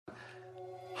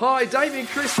Hi, Damien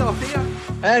Christoph here.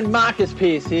 And Marcus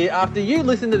Pearce here. After you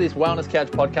listen to this Wellness Couch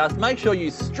podcast, make sure you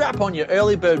strap on your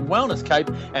early bird wellness cape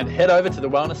and head over to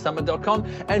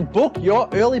thewellnesssummit.com and book your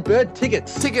early bird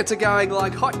tickets. Tickets are going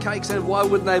like hotcakes, and why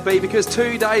wouldn't they be? Because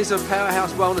 2 days of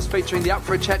Powerhouse Wellness featuring the Up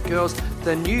for a Chat girls,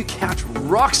 the new couch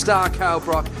rock star Carl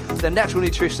Brock, the natural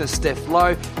nutritionist Steph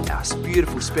Lowe, our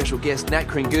beautiful special guest Nat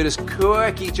Kringoudis,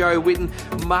 quirky Joe Witten,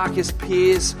 Marcus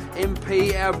Pearce,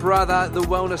 MP, our brother, the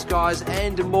wellness guys,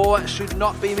 and more should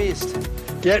not be missed.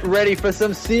 Get ready for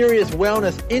some serious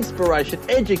wellness, inspiration,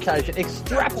 education,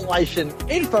 extrapolation,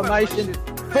 information,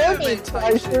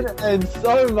 fermentation, and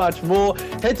so much more.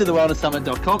 Head to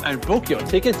thewellnesssummit.com and book your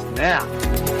tickets now.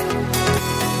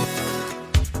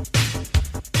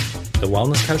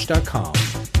 TheWellnessCouch.com,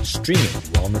 streaming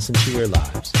wellness into your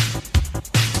lives.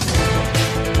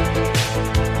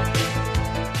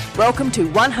 Welcome to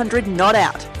 100 Not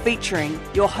Out, featuring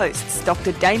your hosts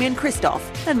Dr. Damien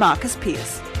Christoph and Marcus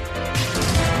Pearce.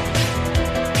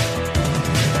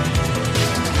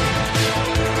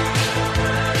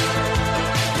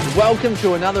 Welcome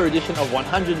to another edition of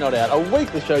 100 Not Out, a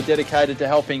weekly show dedicated to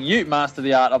helping you master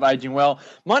the art of aging well.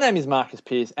 My name is Marcus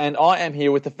Pearce, and I am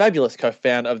here with the fabulous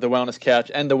co-founder of The Wellness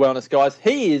Couch and The Wellness Guys.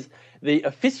 He is the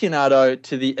aficionado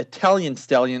to the Italian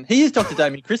stallion. He is Dr.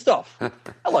 Damien Christoph.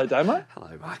 Hello, Damo. Hello,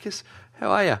 Marcus.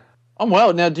 How are you? I'm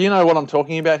well. Now, do you know what I'm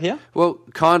talking about here? Well,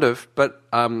 kind of, but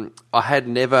I had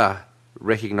never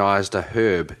recognised a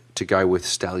herb to go with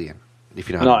stallion, if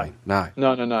you know what I mean. No.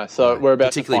 So we're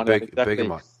about to find out Particularly exactly.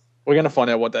 bergamot. We're going to find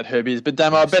out what that herb is. But,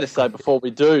 Damo, I better say before we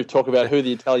do talk about who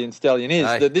the Italian stallion is,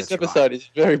 that this episode is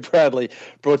very proudly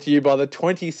brought to you by the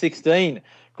 2016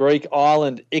 Greek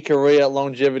island Ikaria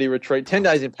Longevity Retreat, 10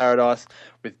 days in paradise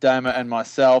with Damo and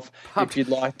myself. If you'd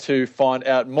like to find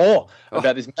out more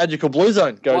about this magical blue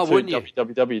zone, go to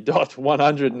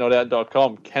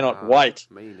www.100notout.com. Cannot wait.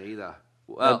 Me neither.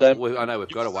 Well, I know we've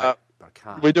got to wait. I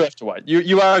can't. We do have to wait.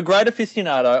 You are a great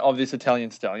aficionado of this Italian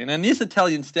stallion, and this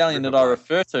Italian stallion that I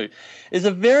refer to is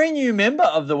a very new member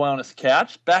of the Wellness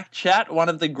Couch. Back Chat, one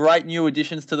of the great new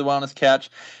additions to the Wellness Couch,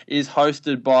 is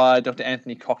hosted by Dr.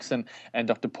 Anthony Coxon and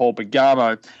Dr. Paul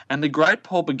Bergamo. And the great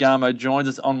Paul Bergamo joins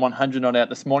us on 100 Not Out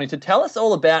this morning to tell us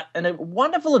all about a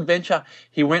wonderful adventure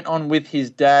he went on with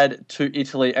his dad to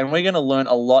Italy. And we're going to learn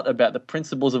a lot about the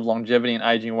principles of longevity and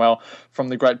aging well from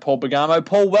the great Paul Bergamo.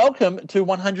 Paul, welcome to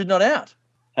 100 Not Out.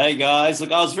 Hey guys,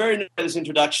 look, I was very new to this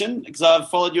introduction because I've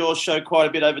followed your show quite a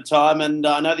bit over time, and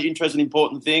I know the intro is an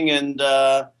important thing, and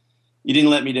you didn't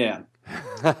let me down.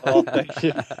 Oh, thank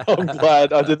you. I'm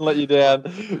glad I didn't let you down,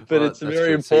 but it's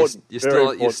very important.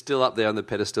 So you're still up there on the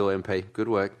pedestal, MP. Good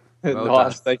work. Well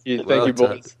nice, done. thank you,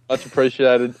 boys. Much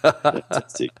appreciated.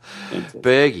 Fantastic.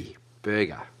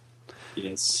 Burger.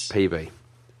 Yes. PB.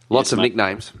 Lots of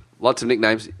nicknames.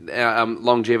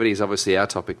 Longevity is obviously our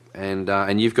topic,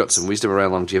 and you've got some wisdom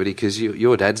around longevity because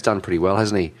your dad's done pretty well,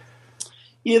 hasn't he?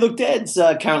 Yeah, look, Dad's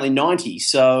currently 90,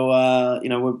 so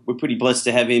we're pretty blessed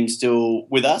to have him still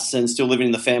with us and still living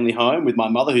in the family home with my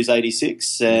mother, who's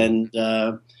 86, and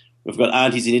we've got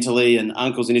aunties in Italy and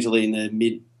uncles in Italy in the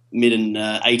mid and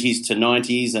 80s to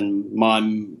 90s, and my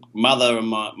mother and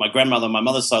my grandmother on my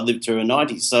mother's side lived to her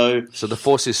 90s. So the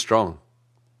force is strong.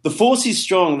 The force is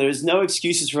strong. There is no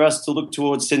excuses for us to look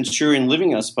towards centurion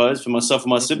living, I suppose, for myself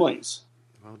and my siblings.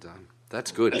 Well done.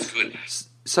 That's good.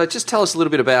 So just tell us a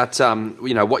little bit about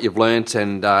what you've learnt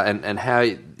and how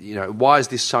why is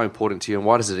this so important to you and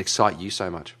why does it excite you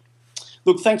so much?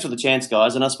 Look, thanks for the chance,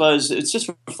 guys. And I suppose it's just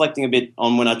reflecting a bit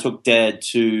on when I took Dad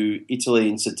to Italy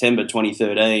in September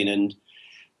 2013. And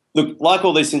look, like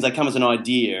all these things, they come as an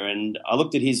idea. And I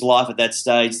looked at his life at that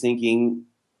stage thinking,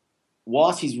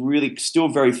 whilst he's really still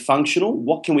very functional,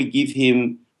 what can we give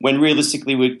him when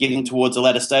realistically we're getting towards the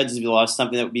latter stages of his life,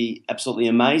 something that would be absolutely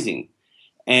amazing?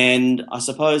 And I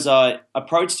suppose I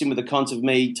approached him with the concept of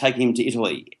me taking him to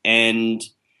Italy. And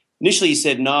initially he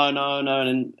said no.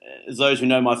 And as those who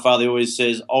know my father, he always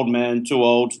says, old man, too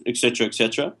old, etc.,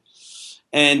 etc.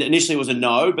 And initially it was a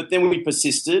no, but then we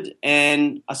persisted.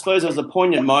 And I suppose there was a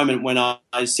poignant moment when I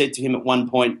said to him at one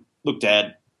point, look,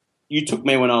 Dad, you took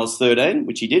me when I was 13,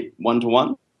 which he did,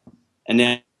 1-to-1, and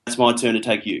now it's my turn to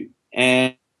take you.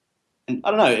 And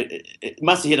I don't know, it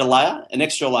must have hit an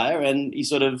extra layer, and he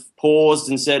sort of paused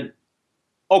and said,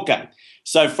 okay.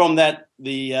 So from that,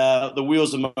 the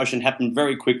wheels of motion happened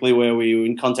very quickly where we were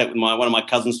in contact with one of my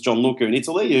cousins, John Luca, in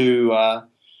Italy, who I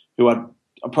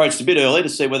approached a bit early to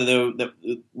see how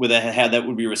that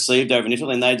would be received over in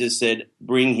Italy, and they just said,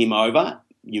 bring him over.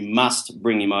 You must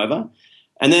bring him over.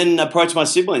 And then approached my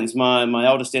siblings, my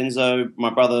eldest Enzo, my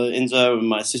brother Enzo, and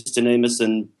my sister Nemus,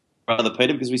 and brother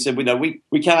Peter, because we said,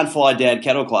 we can't fly Dad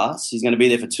cattle class. He's going to be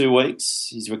there for 2 weeks.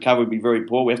 His recovery will be very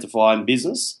poor. We have to fly him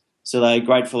business. So they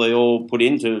gratefully all put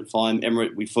in to fly him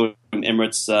Emirates. We flew him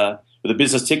Emirates with a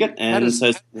business ticket. And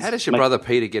how does your brother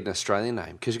Peter get an Australian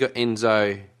name? Because you've got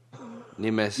Enzo,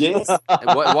 Nimes. Yes.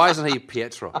 Why isn't he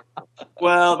Pietro?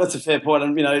 Well, that's a fair point.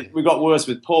 And, we got worse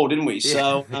with Paul, didn't we?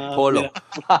 So Paulo.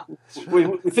 we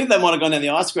think they might have gone down the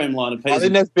ice cream line. I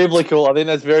think that's biblical. I think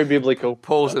that's very biblical.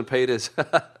 Pauls and Peters.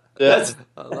 That's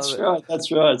right.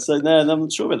 That's right. So no, I'm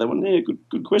not sure about that one. Yeah,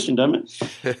 good question, Damon.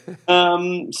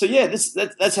 So yeah,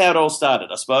 that's how it all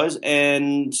started, I suppose.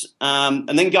 And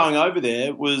then going over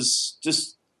there was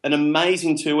just an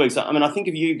amazing 2 weeks. I mean, I think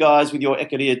of you guys with your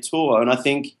Eccadia tour, and I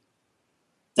think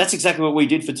that's exactly what we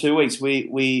did for 2 weeks.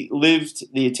 We lived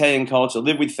the Italian culture,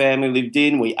 lived with family, lived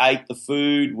in. We ate the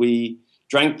food, we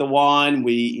drank the wine,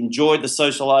 we enjoyed the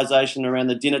socialisation around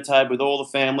the dinner table with all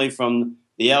the family, from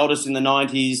the eldest in the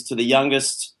 90s to the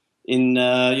youngest in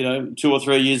 2 or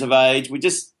 3 years of age. We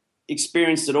just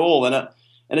experienced it all, and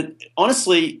it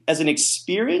honestly, as an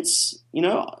experience,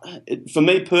 for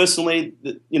me personally,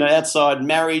 outside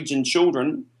marriage and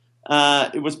children,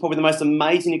 it was probably the most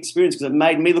amazing experience, because it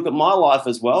made me look at my life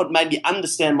as well. It made me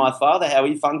understand my father, how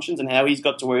he functions and how he's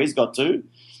got to where he's got to.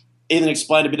 Even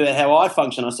explained a bit about how I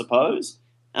function, I suppose.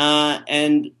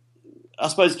 And I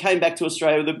suppose came back to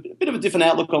Australia with a bit of a different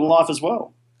outlook on life as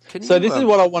well. So this is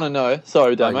what I want to know.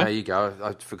 Sorry, Damo. No, you go.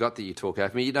 I forgot that you talk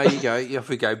after me. You go. You have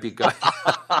to go, big guy.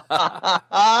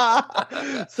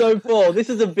 So, Paul, this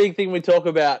is a big thing we talk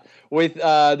about with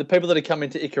the people that are coming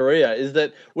to Ikaria, is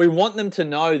that we want them to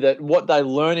know that what they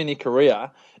learn in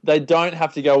Ikaria, they don't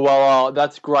have to go, well,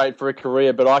 that's great for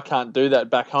Ikaria, but I can't do that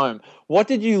back home. What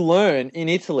did you learn in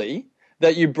Italy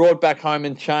that you brought back home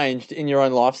and changed in your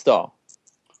own lifestyle?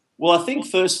 Well, I think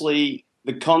firstly,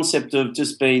 the concept of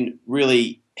just being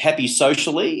really happy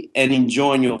socially and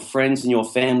enjoying your friends and your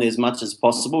family as much as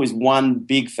possible is one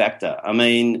big factor. I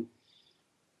mean,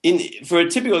 for a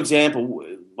typical example,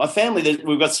 my family,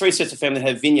 we've got 3 sets of family that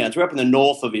have vineyards. We're up in the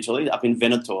north of Italy, up in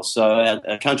Veneto. So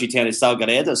our country town is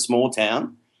Salgaredo, a small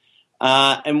town.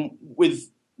 And with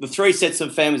the 3 sets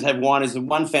of families that have wineries, the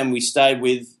one family we stayed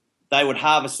with, they would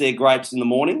harvest their grapes in the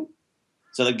morning.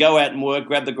 So they'd go out and work,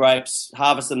 grab the grapes,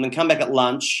 harvest them, then come back at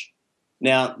lunch.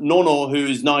 Now, Nono,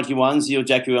 who's 91, Zio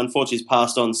Jackie, who unfortunately has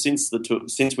passed on since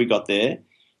we got there,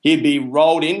 he'd be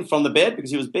rolled in from the bed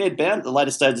because he was bedbound at the later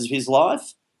stages of his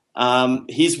life.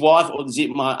 His wife, or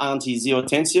my auntie Zio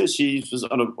Tensia, she was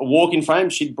on a walking frame.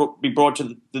 She'd be brought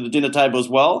to the dinner table as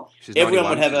well. She's Everyone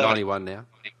 91, would have 91 now.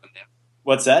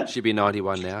 What's that? She'd be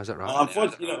 91 now, is that right?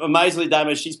 Unfortunately, amazingly,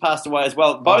 Damo, she's passed away as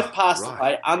well. Both passed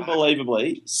away,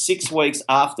 unbelievably, 6 weeks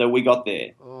after we got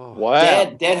there. Oh, wow.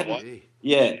 Dad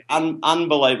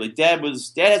unbelievably. Dad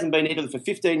hasn't been Italy for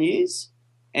 15 years,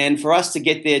 and for us to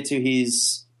get there to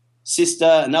his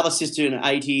sister, another sister in the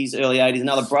 80s, early 80s,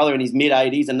 another brother in his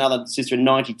mid-80s, another sister in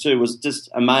 92 was just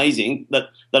amazing, that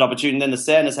opportunity. And then the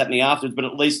sadness happening afterwards, but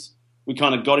at least we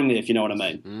kind of got him there, if you know what I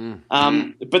mean.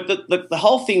 But the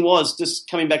whole thing was just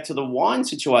coming back to the wine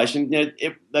situation.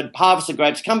 They'd harvest the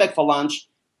grapes, come back for lunch.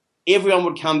 Everyone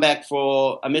would come back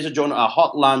for a mezzogiorno, a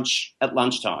hot lunch at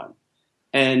lunchtime.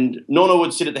 And Nonna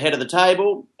would sit at the head of the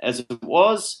table, as it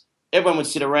was. Everyone would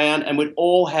sit around and we'd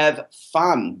all have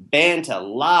fun, banter,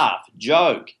 laugh,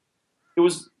 joke. It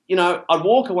was, I'd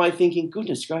walk away thinking,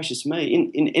 goodness gracious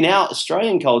me. In our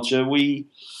Australian culture, maybe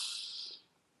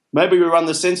we run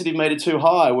the sensitive meter too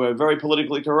high. We're very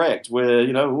politically correct. We're,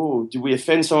 did we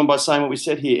offend someone by saying what we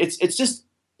said here? It's just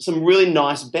some really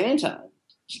nice banter.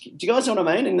 Do you guys know what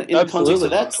I mean? In the context of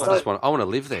that? I want to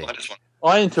live there.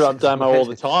 I interrupt Damo all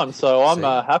the time, so I'm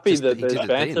happy that there's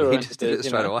banter. He just did it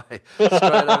straight away. Straight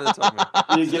over the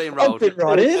top. You get I'll fit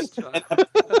right in.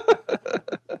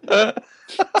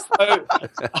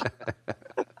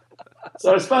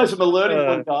 So I suppose from a learning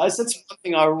point, guys, that's one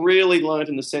thing I really learned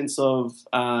in the sense of,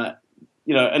 and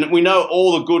we know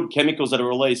all the good chemicals that are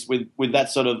released with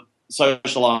that sort of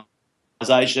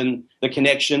socialisation, the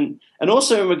connection, and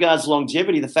also in regards to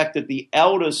longevity, the fact that the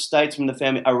elder statesmen in the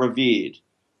family are revered.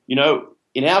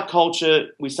 In our culture,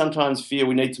 we sometimes feel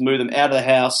we need to move them out of the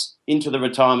house into the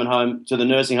retirement home, to the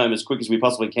nursing home as quick as we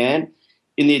possibly can.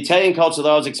 In the Italian culture that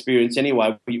I was experiencing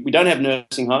anyway, we don't have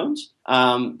nursing homes.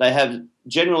 They have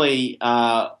generally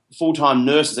full-time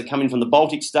nurses that come in from the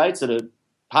Baltic states that are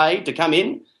paid to come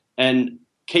in and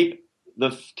keep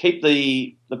the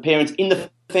parents in the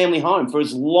family home for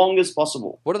as long as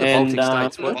possible. What are the Baltic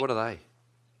states? What are they?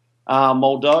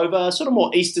 Moldova, sort of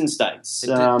more eastern states.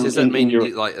 Does that mean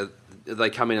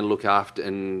they come in and look after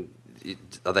and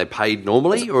are they paid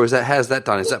normally, or how's that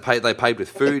done? Is that paid? They paid with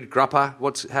food, grappa?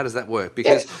 How does that work?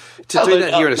 Because to do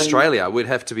that here in Australia, we'd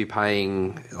have to be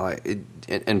paying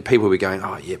and people would be going,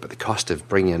 oh yeah, but the cost of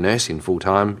bringing a nurse in full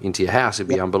time into your house would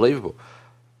be unbelievable.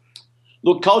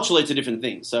 Look, culturally, it's a different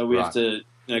thing. So we have to,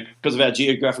 because of our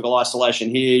geographical isolation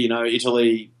here,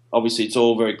 Italy, obviously, it's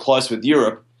all very close with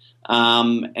Europe,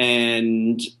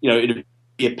 and it'd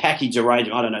be a package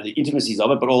arrangement. I don't know the intimacies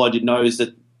of it, but all I did know is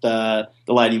that the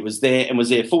lady was there and was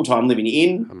there full time living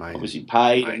in, Amazing. Obviously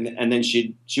paid, and then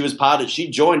she was part of. She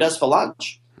joined us for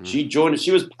lunch. She joined us.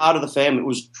 She was part of the family. It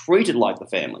was treated like the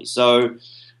family. So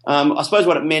I suppose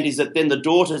what it meant is that then the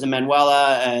daughters,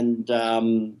 Emanuela and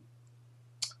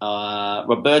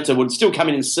Roberta, would still come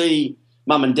in and see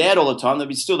mum and dad all the time. There'd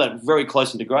be still that very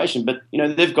close integration. But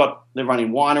they're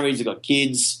running wineries. They've got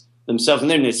kids themselves, and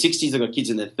they're in their 60s. They've got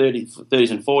kids in their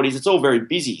 30s and 40s. It's all very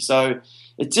busy. So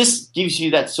it just gives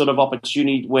you that sort of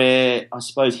opportunity where I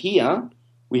suppose here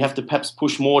we have to perhaps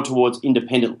push more towards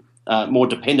independent, more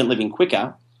dependent living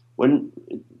quicker, when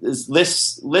there's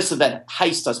less of that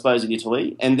haste, I suppose, in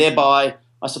Italy, and thereby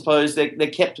I suppose they're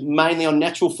kept mainly on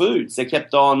natural foods. They're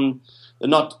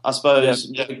not, I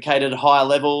suppose, medicated at higher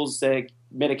levels. They're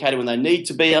medicated when they need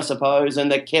to be, I suppose,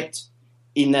 and they're kept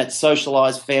in that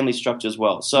socialised family structure as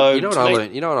well. So you know what I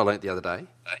learned? You know what I learned the other day?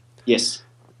 Yes.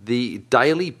 The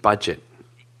daily budget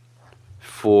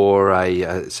for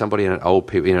somebody in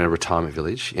a retirement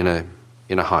village in a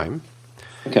home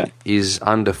is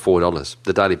under $4.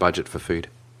 The daily budget for food.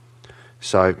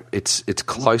 So it's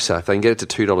closer. If they can get it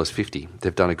to $2.50,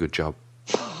 they've done a good job.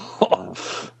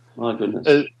 My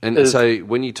goodness. So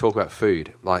when you talk about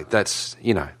food, like that's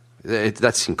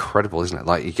incredible, isn't it?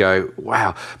 Like you go,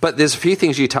 wow. But there's a few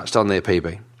things you touched on there,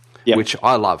 PB, which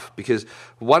I love, because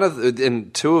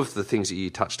two of the things that you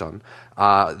touched on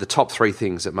are the top three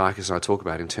things that Marcus and I talk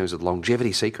about in terms of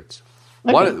longevity secrets.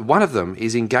 Okay. One of them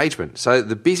is engagement. So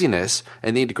the busyness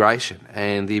and the integration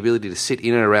and the ability to sit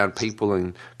in and around people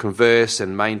and converse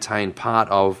and maintain part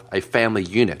of a family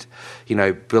unit,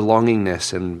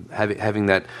 belongingness and having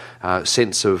that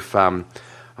sense of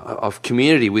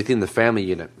community within the family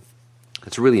unit.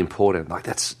 It's really important. Like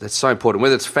that's so important.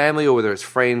 Whether it's family or whether it's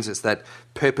friends, it's that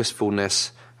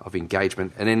purposefulness of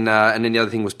engagement. And then the other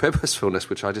thing was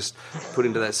purposefulness, which I just put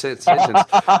into that sentence.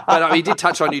 But you did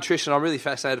touch on nutrition. I'm really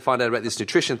fascinated to find out about this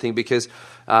nutrition thing because,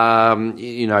 when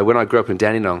I grew up in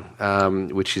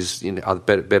Dandenong, which is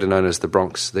better known as the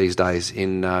Bronx these days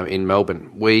in Melbourne,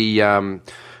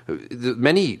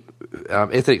 many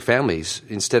ethnic families,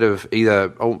 instead of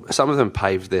some of them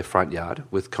paved their front yard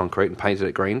with concrete and painted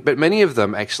it green, but many of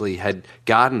them actually had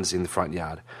gardens in the front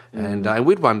yard. Mm-hmm. And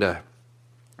we'd wonder,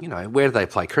 where do they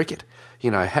play cricket?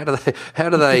 How does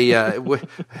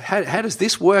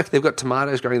this work? They've got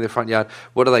tomatoes growing in their front yard.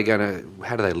 How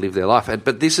do they live their life?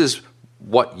 But this is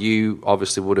what you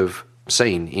obviously would have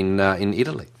seen in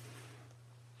Italy.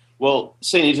 Well,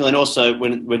 seen in Italy, and also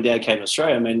when Dad came to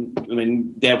Australia, I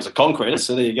mean, Dad was a concreter,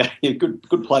 so there you go.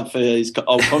 Good plug for his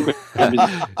old concrete.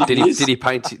 Did he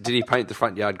paint the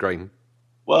front yard green?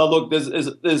 Well, look,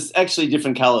 there's actually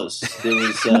different colours. There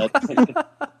was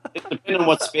it depended on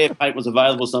what spare paint was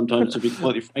available. Sometimes, to be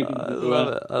completely frank, I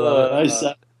love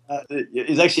it.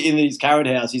 He's actually in his current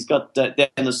house. He's got down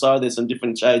the side there's some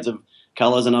different shades of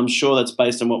colours, and I'm sure that's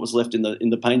based on what was left in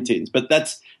the paint tins. But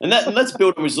that's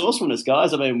built on resourcefulness,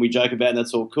 guys. I mean, we joke about it and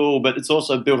that's all cool, but it's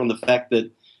also built on the fact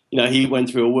that he went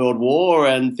through a world war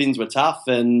and things were tough,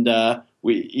 and the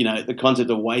concept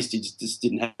of wastage just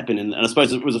didn't happen. And I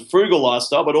suppose it was a frugal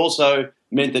lifestyle, but also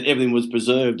meant that everything was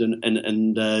preserved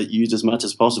and used as much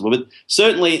as possible. But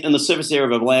certainly in the surface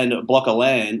area of a block of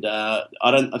land, I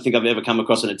think I've ever come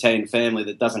across an Italian family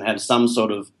that doesn't have some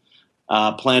sort of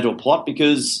plant or plot,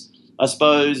 because I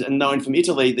suppose, and knowing from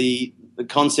Italy, the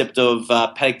concept of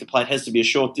paddock to plate has to be a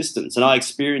short distance. And I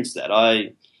experienced that.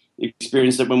 I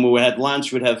experienced that when we would have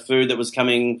lunch, we'd have food that was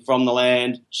coming from the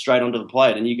land straight onto the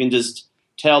plate. And you can just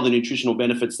tell the nutritional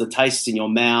benefits, the taste in your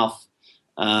mouth,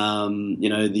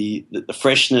 the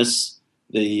freshness,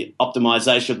 the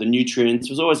optimization of the nutrients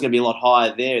was always going to be a lot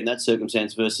higher there in that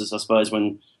circumstance versus, I suppose,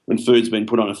 when food's been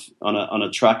put on a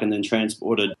truck and then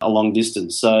transported a long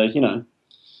distance. So,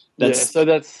 so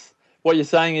that's what you're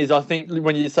saying is, I think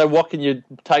when you say what can you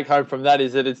take home from that,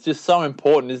 is that it's just so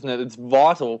important, isn't it? It's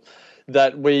vital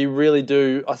that we really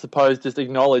do, I suppose, just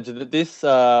acknowledge that this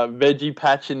veggie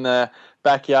patch in the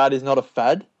backyard is not a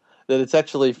fad, that it's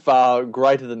actually far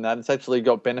greater than that. It's actually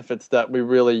got benefits that we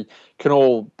really can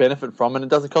all benefit from, and it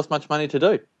doesn't cost much money to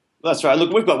do. That's right.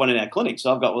 Look, we've got one in our clinic.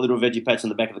 So I've got a little veggie patch in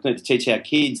the back of the clinic to teach our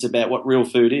kids about what real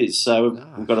food is. So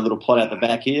we've got a little plot out the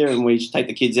back here, and we take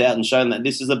the kids out and show them that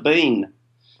this is a bean.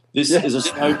 This is a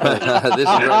snow cone. This is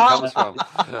where it comes from.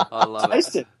 I love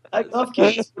Taste it. I love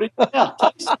kids. Put it out.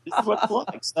 Taste it. This is what it's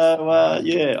like. So,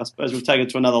 I suppose we've taken it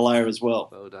to another layer as well.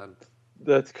 Well done.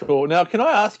 That's cool. Now, can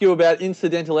I ask you about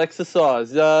incidental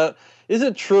exercise? Is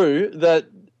it true that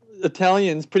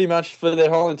Italians pretty much for their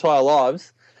whole entire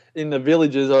lives in the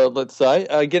villages, let's say,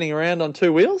 are getting around on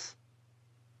two wheels?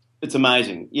 It's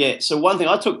amazing. Yeah. So one thing,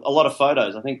 I took a lot of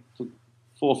photos. I think took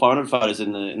 400 or 500 photos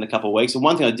in the couple of weeks. And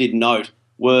one thing I did note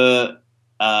were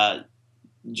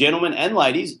gentlemen and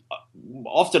ladies,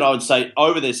 often I would say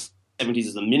over their 70s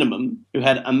as a minimum, who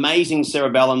had amazing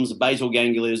cerebellums, basal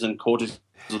ganglias and cortex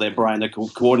of their brain that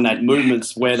could coordinate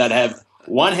movements where they'd have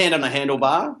one hand on a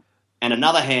handlebar and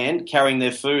another hand carrying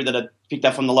their food that had picked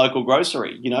up from the local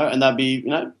grocery, and they'd be,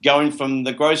 going from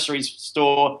the grocery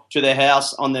store to their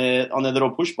house on their little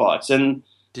push bikes. And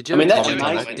did you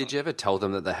ever tell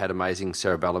them that they had amazing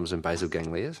cerebellums and basal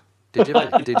ganglias? Did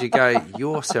you go,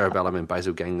 your cerebellum and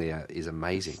basal ganglia is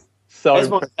amazing? So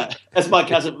as my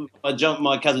cousin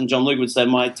John Luke would say,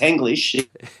 my Tanglish,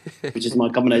 which is my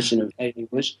combination of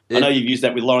English. Yeah. I know you've used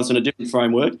that with Lawrence in a different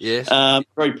framework. Yes.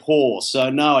 Very poor. So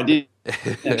no, I didn't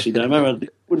actually. Don't remember.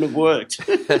 It wouldn't have worked.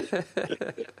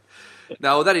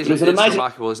 No, well, it's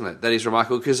remarkable, isn't it? That is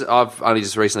remarkable because I've only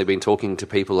just recently been talking to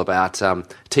people about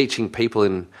teaching people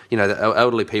the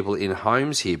elderly people in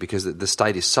homes here because the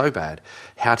state is so bad,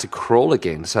 how to crawl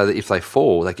again so that if they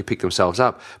fall, they can pick themselves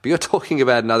up. But you're talking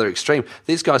about another extreme.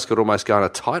 These guys could almost go on a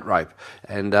tightrope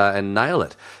and nail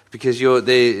it because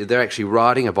they're actually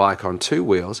riding a bike on two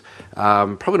wheels,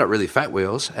 probably not really fat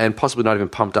wheels, and possibly not even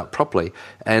pumped up properly,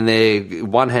 and they're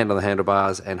one hand on the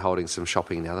handlebars and holding some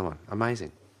shopping in the other one.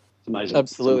 Amazing. Amazing.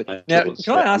 Absolutely. Now,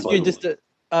 can I ask you just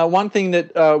one thing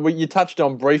that you touched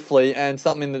on briefly and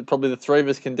something that probably the three of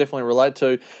us can definitely relate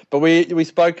to, but we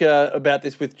spoke about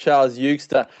this with Charles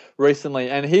Eugster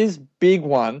recently, and his big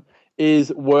one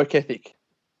is work ethic.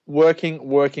 Working.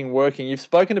 You've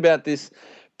spoken about this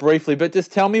briefly, but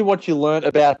just tell me what you learned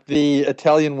about the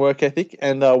Italian work ethic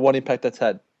and what impact that's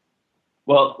had.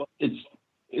 Well,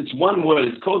 it's one word.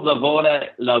 It's called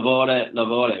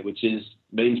lavoro, which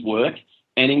means work.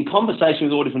 And in conversation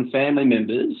with all different family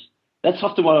members, that's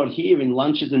often what I would hear in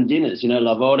lunches and dinners,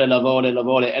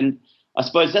 lavoro. And I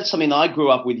suppose that's something I grew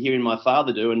up with hearing my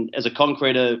father do. And as a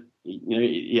concreter,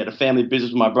 he had a family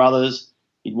business with my brothers.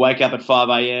 He'd wake up at 5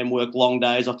 a.m., work long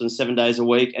days, often 7 days a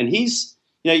week. And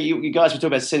you guys were talking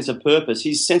about sense of purpose.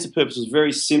 His sense of purpose was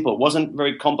very simple. It wasn't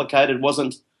very complicated. It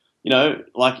wasn't,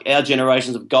 like our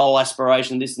generations of goal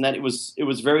aspiration, this and that. It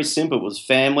was very simple. It was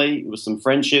family. It was some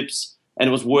friendships. And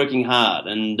it was working hard.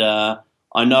 And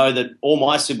I know that all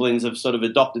my siblings have sort of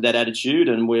adopted that attitude,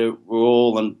 and we're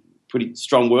all pretty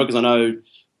strong workers. I know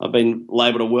I've been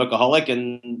labelled a workaholic,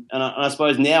 and I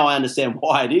suppose now I understand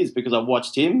why it is, because I've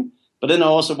watched him. But then I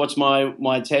also watched my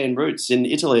Italian roots in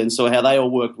Italy and saw how they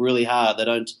all work really hard.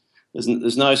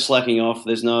 There's no slacking off.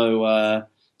 There's no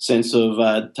sense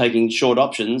of taking short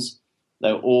options.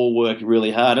 They all work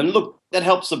really hard. And look, that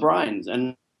helps the brains.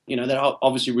 And that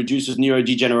obviously reduces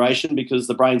neurodegeneration because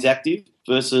the brain's active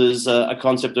versus a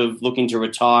concept of looking to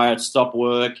retire, stop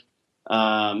work,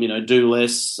 do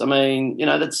less. I mean,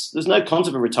 there's no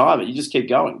concept of retirement. You just keep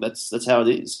going. That's how it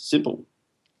is. Simple.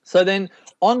 So then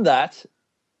on that,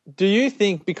 do you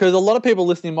think, because a lot of people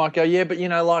listening might go, yeah, but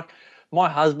like my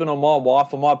husband or my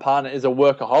wife or my partner is a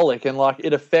workaholic and like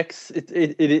it affects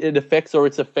or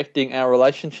it's affecting our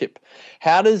relationship.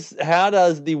 How does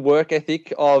the work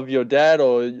ethic of your dad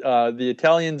or the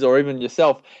Italians or even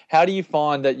yourself, how do you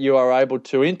find that you are able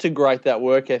to integrate that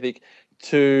work ethic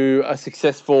to a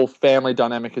successful family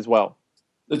dynamic as well?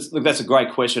 That's a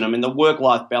great question. I mean, the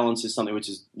work-life balance is something which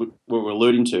is what we're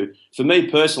alluding to. For me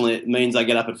personally, it means I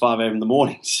get up at 5 a.m. in the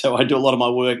morning. So I do a lot of my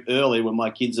work early when my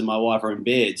kids and my wife are in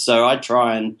bed. So I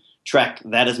try and track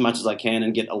that as much as I can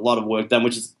and get a lot of work done,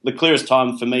 which is the clearest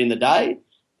time for me in the day.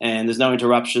 And there's no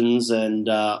interruptions, and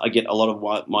I get a lot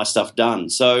of my stuff done.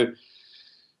 So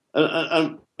in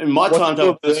my time... What do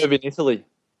you observe in Italy?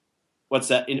 What's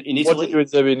that? In Italy? What did you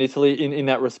observe in Italy in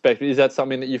that respect? Is that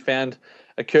something that you found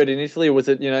occurred in Italy? Or was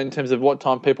it, in terms of what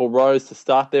time people rose to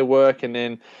start their work and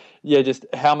then, just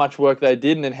how much work they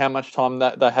did and then how much time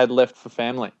that they had left for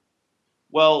family?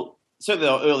 Well, certainly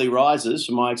there were early risers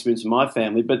from my experience in my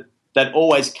family, but they'd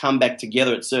always come back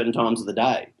together at certain times of the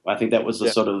day. I think that was the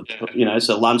sort of,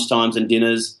 so lunchtimes and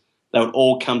dinners, they would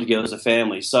all come together as a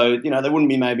family. So, they wouldn't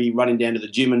be maybe running down to the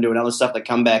gym and doing other stuff. They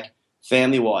come back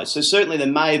family-wise. So certainly there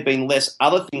may have been less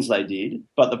other things they did,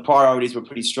 but the priorities were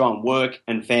pretty strong, work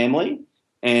and family,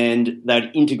 and they'd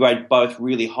integrate both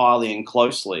really highly and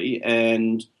closely.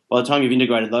 And by the time you've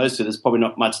integrated those two, there's probably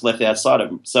not much left outside of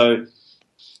them. So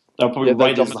They were probably Yeah, they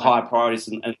rated as the dominate. high priorities,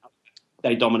 and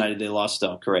they dominated their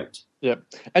lifestyle. Correct. Yep.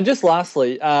 And just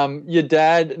lastly, your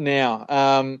dad now,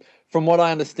 from what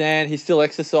I understand, he still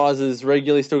exercises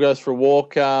regularly, still goes for a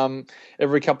walk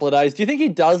every couple of days. Do you think he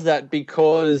does that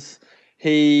because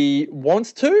he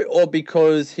wants to or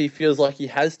because he feels like he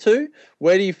has to?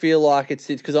 Where do you feel like it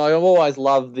sits? Because I always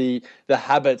love the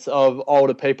habits of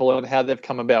older people and how they've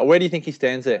come about. Where do you think he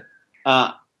stands there?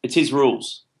 It's his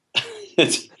rules.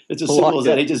 It's as simple as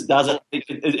that. He just does it.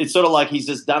 It's sort of like he's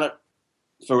just done it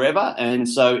forever, and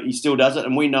so he still does it.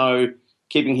 And we know,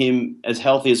 keeping him as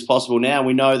healthy as possible now,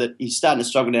 we know that he's starting to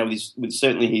struggle now with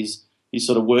certainly his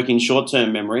sort of working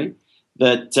short-term memory,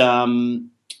 that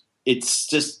it's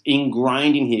just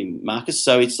ingrained in him, Marcus.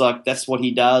 So it's like that's what he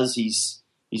does. He's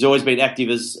always been active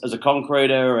as a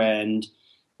concreter, and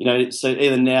so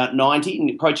even now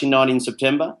 90, approaching 90 in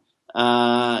September.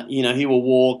 He will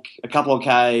walk a couple of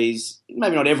Ks,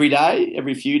 maybe not every day,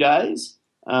 every few days,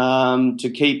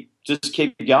 to keep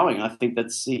going. I think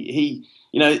that's he.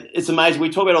 It's amazing. We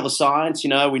talk about all the science.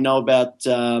 We know about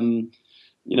the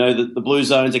blue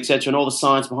zones, etc., and all the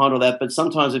science behind all that. But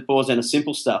sometimes it boils down to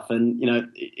simple stuff, and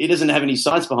he doesn't have any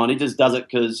science behind it. He just does it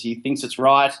because he thinks it's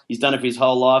right. He's done it for his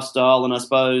whole lifestyle, and I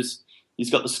suppose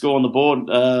he's got the score on the board.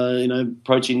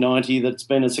 Approaching 90. That's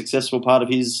been a successful part of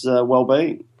his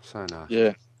well-being. So nice.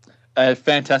 Yeah.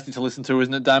 Fantastic to listen to,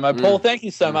 isn't it, Damo? Paul, thank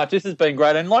you so much. This has been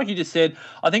great. And like you just said,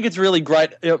 I think it's really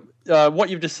great what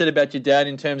you've just said about your dad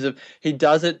in terms of he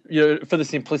does it for the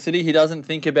simplicity. He doesn't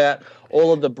think about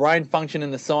all of the brain function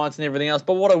and the science and everything else.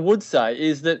 But what I would say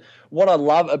is that what I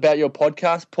love about your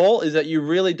podcast, Paul, is that you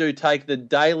really do take the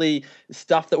daily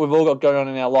stuff that we've all got going on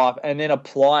in our life and then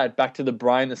apply it back to the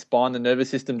brain, the spine, the nervous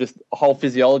system, just whole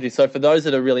physiology. So for those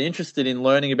that are really interested in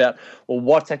learning about,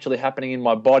 what's actually happening in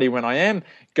my body when I am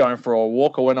going for a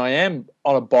walk or when I am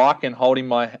on a bike and holding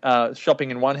my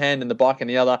shopping in one hand and the bike in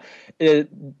the other,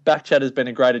 Backchat has been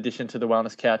a great addition to the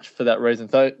Wellness Couch for that reason.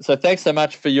 So thanks so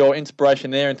much for your inspiration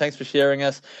there, and thanks for sharing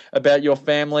us about your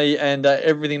family and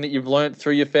everything that you've learned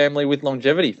through your family with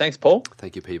longevity. Thanks, Paul.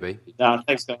 Thank you, PB.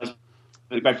 Thanks, guys. It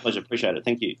was a great pleasure. Appreciate it.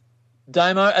 Thank you.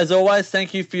 Damo, as always,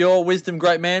 thank you for your wisdom,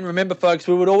 great man. Remember, folks,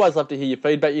 we would always love to hear your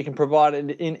feedback. You can provide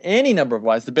it in any number of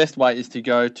ways. The best way is to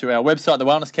go to our website,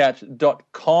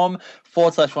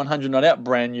 thewellnesscouch.com/100 Not Out.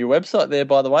 Brand new website there,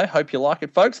 by the way. Hope you like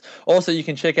it, folks. Also, you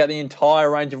can check out the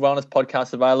entire range of wellness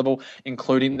podcasts available,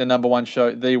 including the number one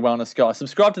show, The Wellness Guy.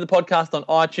 Subscribe to the podcast on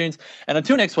iTunes. And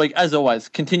until next week, as always,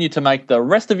 continue to make the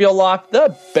rest of your life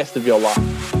the best of your life.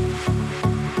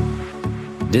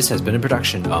 This has been a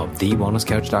production of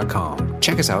TheWellnessCouch.com.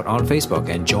 Check us out on Facebook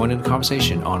and join in the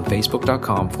conversation on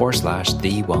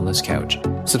Facebook.com/The Wellness Couch.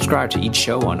 Subscribe to each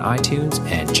show on iTunes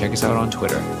and check us out on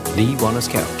Twitter. The Wellness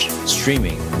Couch,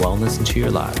 streaming wellness into your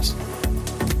lives.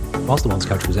 Whilst the Wellness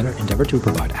Couch presenter endeavor to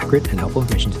provide accurate and helpful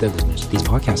information to their listeners, these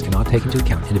podcasts cannot take into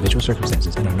account individual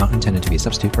circumstances and are not intended to be a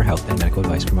substitute for health and medical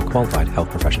advice from a qualified health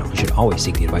professional. You should always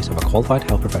seek the advice of a qualified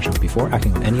health professional before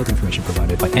acting on any of the information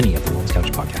provided by any of the Wellness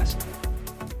Couch podcasts.